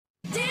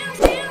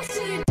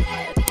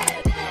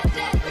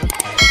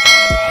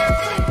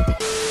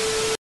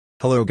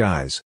Hello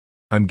guys.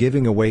 I'm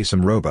giving away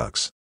some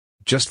Robux.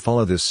 Just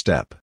follow this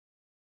step.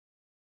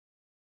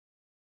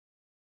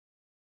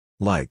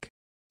 Like,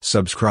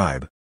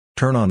 subscribe,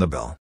 turn on the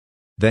bell.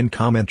 Then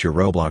comment your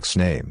Roblox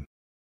name.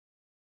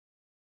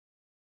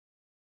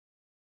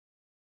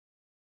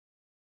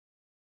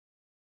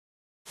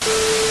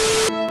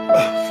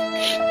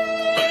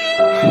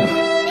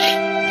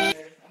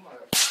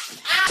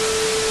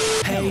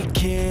 Hey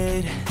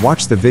kid,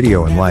 Watch the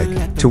video and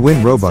like to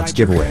win Robux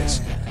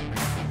giveaways.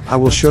 I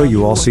will show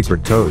you all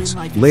secret codes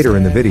later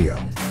in the video.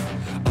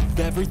 of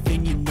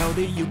everything you know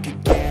that you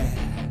could get.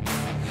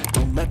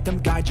 Don't let them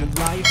guide your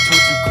life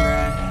towards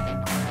regret.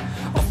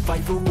 I'll fight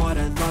for what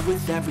I love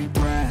with every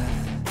breath.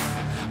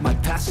 My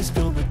past is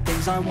filled with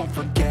things I won't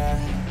forget.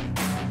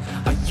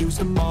 I use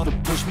them all to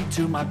push me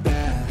to my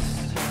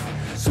best.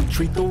 So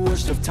treat the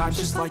worst of times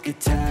just like a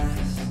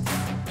test.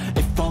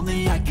 If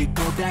only I could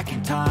go back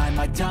in time,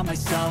 I'd tell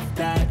myself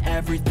that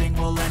everything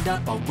will end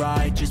up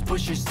alright. Just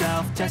push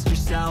yourself, test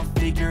yourself,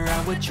 figure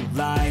out what you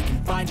like,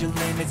 and find your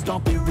limits,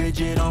 don't be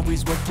rigid,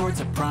 always work towards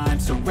a prime.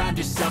 Surround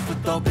yourself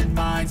with open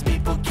minds,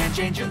 people can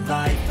change your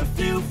life. A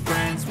few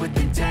friends with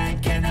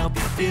intent can help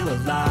you feel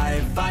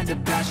alive. Find a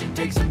passion,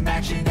 take some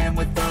action, and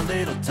with a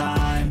little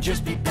time,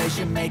 just be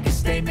patient, make a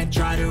statement,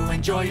 try to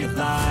enjoy your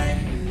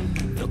life.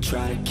 They'll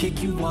try to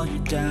kick you while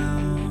you're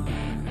down.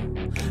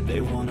 They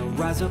wanna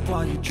rise up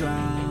while you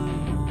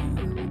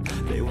drown.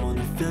 They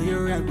wanna fill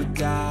your head with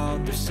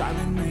doubt. They're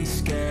silently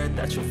scared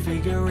that you'll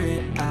figure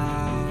it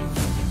out.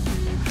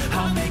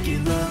 I'll make it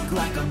look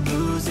like I'm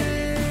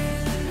losing,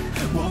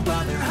 won't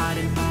bother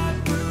hiding my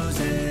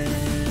bruises.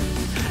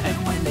 And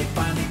when they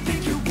finally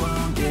think you're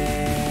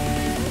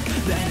wounded,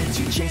 then it's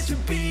your chance to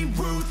be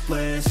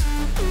ruthless.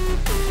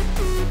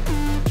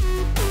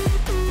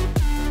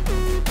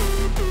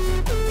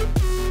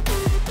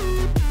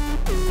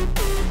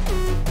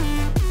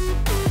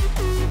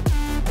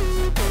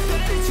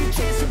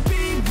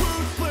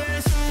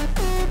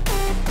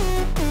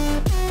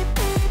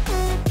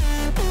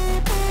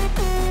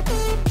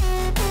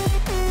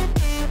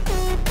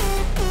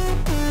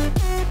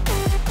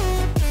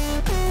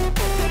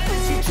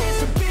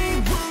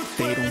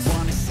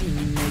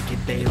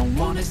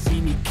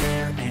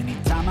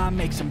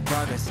 Make some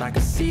progress, I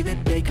can see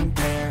that they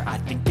compare. I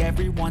think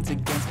everyone's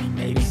against me,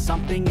 maybe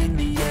something in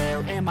the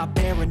air. Am I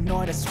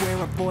paranoid? I swear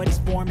a void is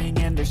forming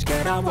and they're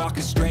scared. I walk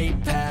a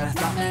straight path,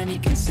 not many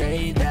can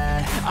say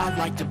that. I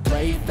like to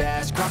play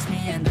fast, cross me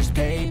and there's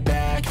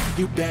payback.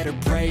 You better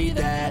pray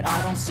that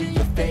I don't see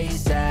your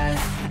face at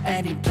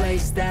any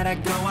place that I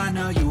go. I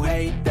know you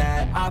hate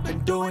that. I've been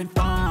doing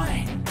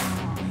fine,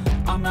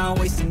 I'm not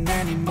wasting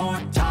any more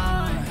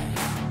time.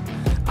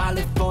 I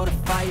live for the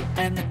fight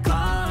and the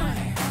climb.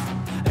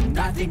 And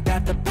I think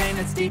that the pain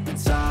that's deep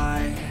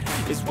inside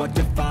is what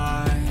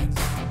defines.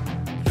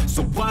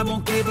 So I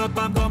won't give up,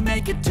 I'm gonna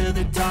make it to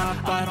the top.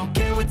 I don't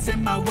care what's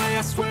in my way,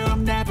 I swear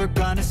I'm never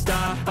gonna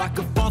stop. I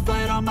could fall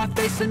flat on my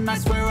face and I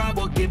swear I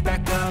will get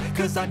back up.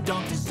 Cause I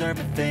don't deserve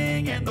a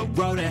thing and the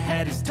road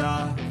ahead is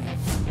tough.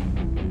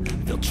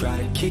 They'll try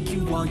to kick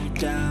you while you're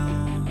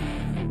down.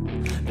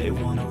 They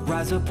wanna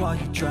rise up while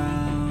you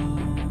drown.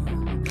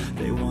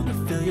 They wanna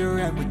fill your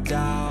head with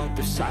doubt.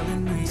 They're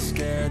silently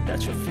scared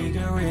that you'll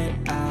figure it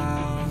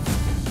out.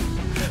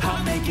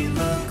 I'll make it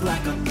look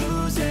like I'm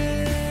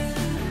losing,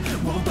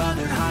 won't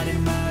bother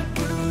hiding my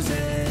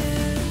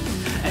bruises.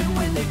 And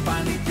when they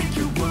finally think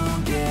you're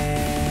wounded,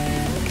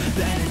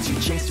 then it's your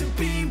chance to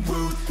be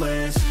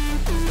ruthless.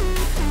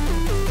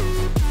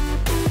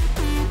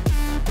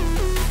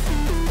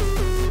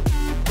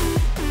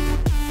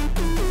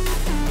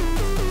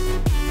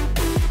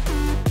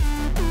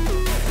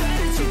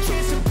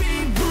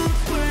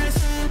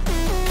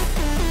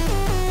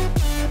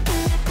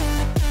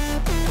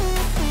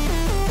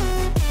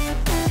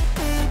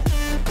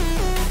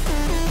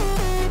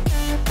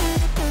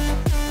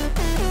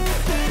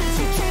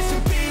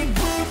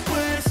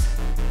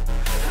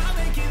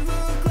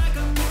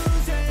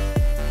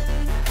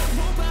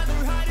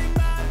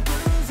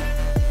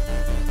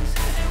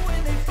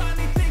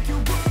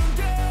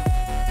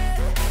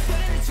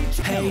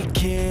 Hey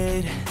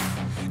kid,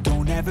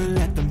 don't ever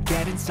let them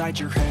get inside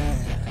your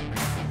head.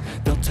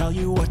 They'll tell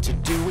you what to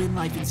do in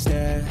life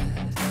instead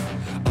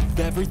of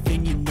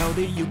everything you know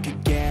that you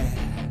could get.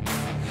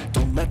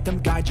 Don't let them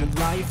guide your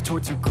life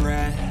towards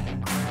regret.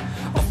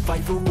 I'll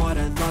fight for what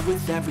I love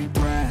with every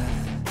breath.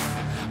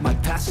 My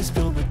past is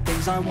filled with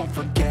things I won't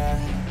forget.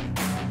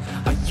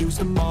 I use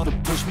them all to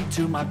push me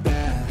to my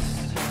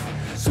best.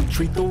 So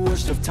treat the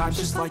worst of times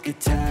just like a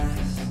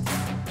test.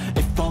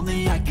 If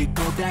only I could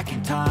go back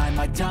in time,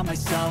 I'd tell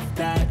myself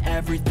that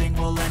everything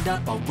will end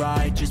up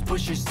alright. Just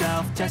push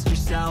yourself, test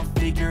yourself,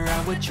 figure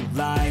out what you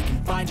like,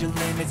 and find your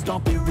limits,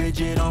 don't be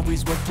rigid,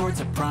 always work towards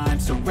a prime.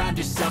 Surround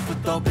yourself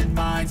with open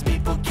minds,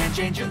 people can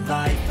change your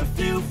life. A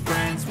few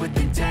friends with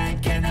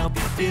intent can help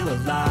you feel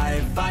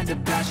alive. Find a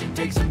passion,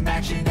 take some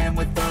action, and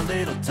with a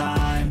little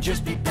time,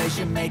 just be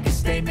patient, make a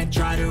statement,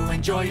 try to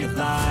enjoy your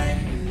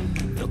life.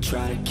 They'll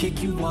try to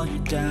kick you while you're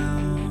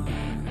down.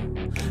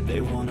 They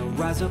wanna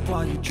rise up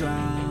while you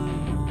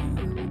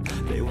drown.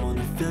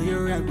 fill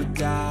your head with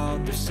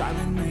doubt. They're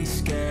silently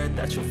scared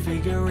that you'll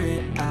figure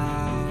it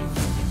out.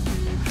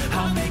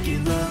 I'll make it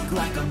look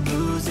like I'm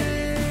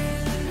losing,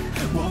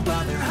 won't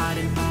bother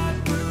hiding my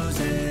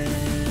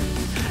bruises.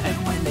 And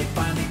when they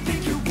finally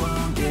think you're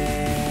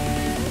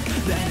wounded,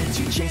 then it's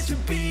your chance to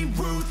be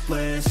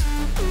ruthless.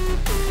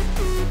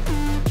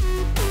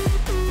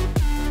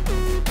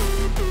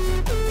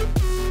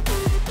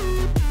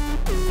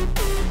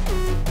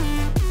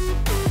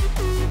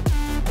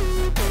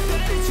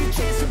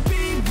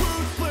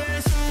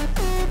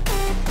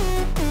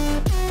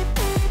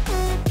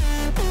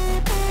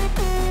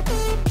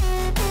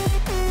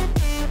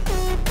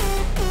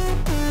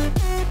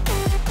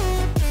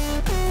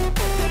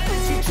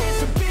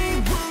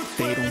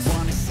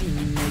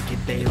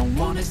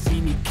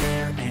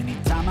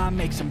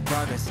 Make some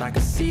progress, I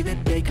can see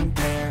that they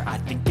compare. I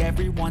think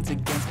everyone's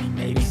against me,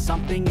 maybe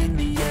something in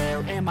the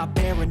air. Am I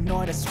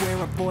paranoid? I swear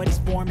a void is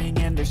forming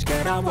and they're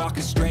scared. I walk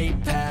a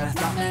straight path,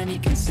 not many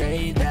can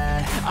say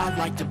that. I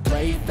like to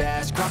play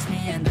fast, cross me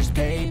and there's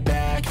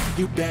payback.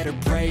 You better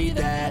pray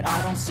that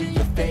I don't see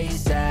your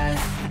face at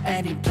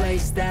any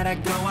place that I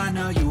go. I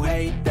know you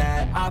hate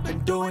that. I've been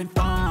doing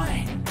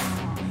fine,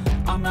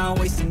 I'm not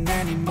wasting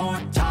any more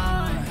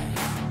time.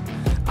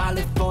 I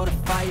live for the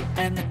fight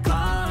and the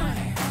climb,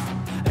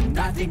 and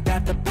I think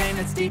that the pain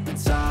that's deep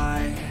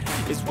inside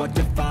is what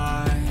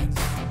defines.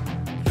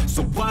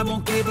 So I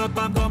won't give up,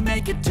 I'm gonna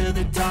make it to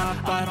the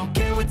top. I don't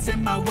care what's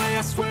in my way,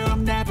 I swear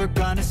I'm never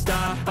gonna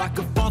stop. I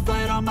could fall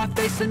flat on my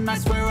face and I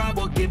swear I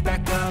will get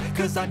back up,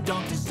 cause I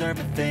don't deserve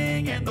a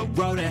thing and the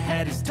road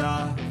ahead is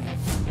tough.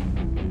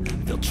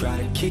 They'll try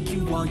to kick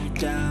you while you're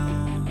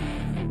down,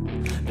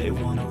 they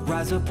wanna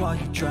rise up while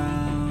you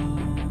drown.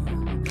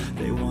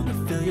 They wanna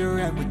fill your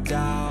head with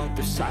doubt.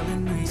 They're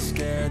silently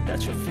scared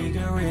that you'll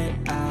figure it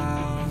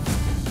out.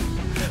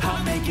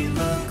 I'll make it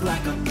look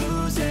like I'm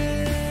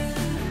losing,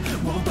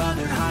 won't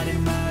bother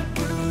hiding my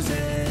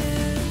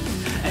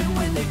bruises. And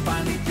when they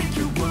finally think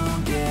you're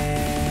wounded,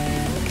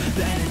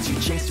 then it's your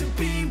chance to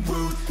be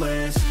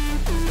ruthless.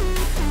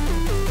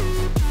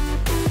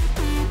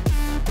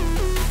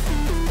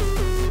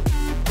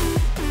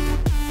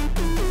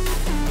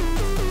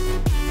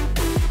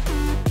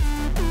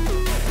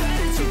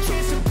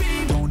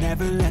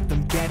 Never let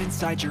them get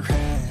inside your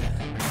head.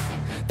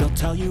 They'll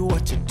tell you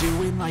what to do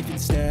in life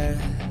instead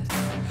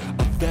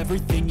of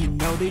everything you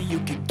know that you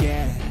could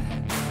get.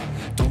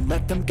 Don't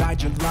let them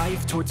guide your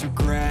life towards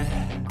regret.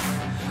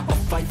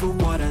 I'll fight for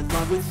what I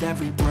love with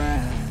every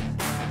breath.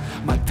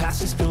 My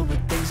past is filled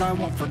with things I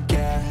won't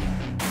forget.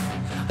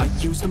 I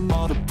use them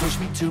all to push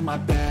me to my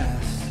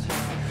best.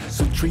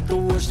 So treat the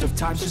worst of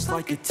times just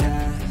like a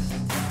test.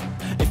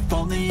 If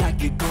only I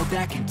could go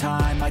back in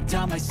time, I'd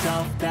tell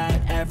myself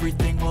that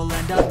everything will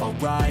end up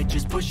alright.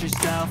 Just push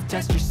yourself,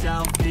 test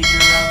yourself,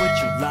 figure out what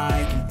you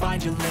like, and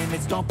find your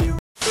limits, don't be